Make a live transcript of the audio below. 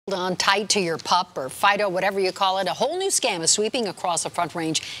On tight to your pup or Fido, whatever you call it. A whole new scam is sweeping across the Front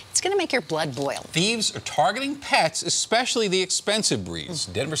Range. It's going to make your blood boil. Thieves are targeting pets, especially the expensive breeds.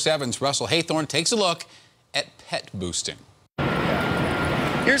 Denver7's Russell Haythorn takes a look at pet boosting.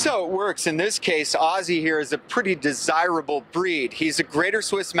 Here's how it works. In this case, Ozzy here is a pretty desirable breed. He's a Greater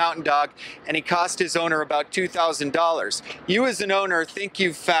Swiss Mountain Dog, and he cost his owner about $2,000. You as an owner think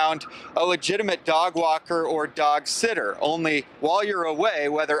you've found a legitimate dog walker or dog sitter, only while you're away,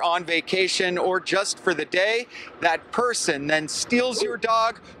 whether on vacation or just for the day, that person then steals your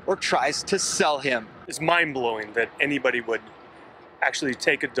dog or tries to sell him. It's mind-blowing that anybody would actually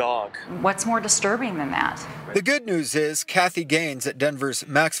take a dog. What's more disturbing than that? The good news is Kathy Gaines at Denver's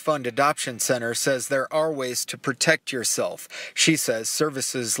Max Fund Adoption Center says there are ways to protect yourself. She says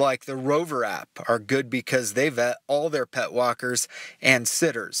services like the Rover app are good because they vet all their pet walkers and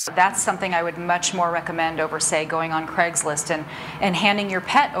sitters. That's something I would much more recommend over, say, going on Craigslist and handing your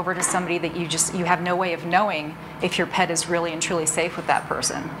pet over to somebody that you have no way of knowing if your pet is really and truly safe with that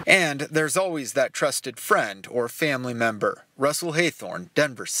person. And there's always that trusted friend or family member. Russell Haythorn,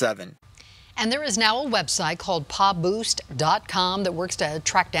 Denver7. And there is now a website called pawboost.com that works to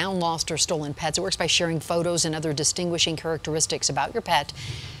track down lost or stolen pets. It works by sharing photos and other distinguishing characteristics about your pet,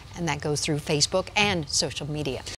 and that goes through Facebook and social media.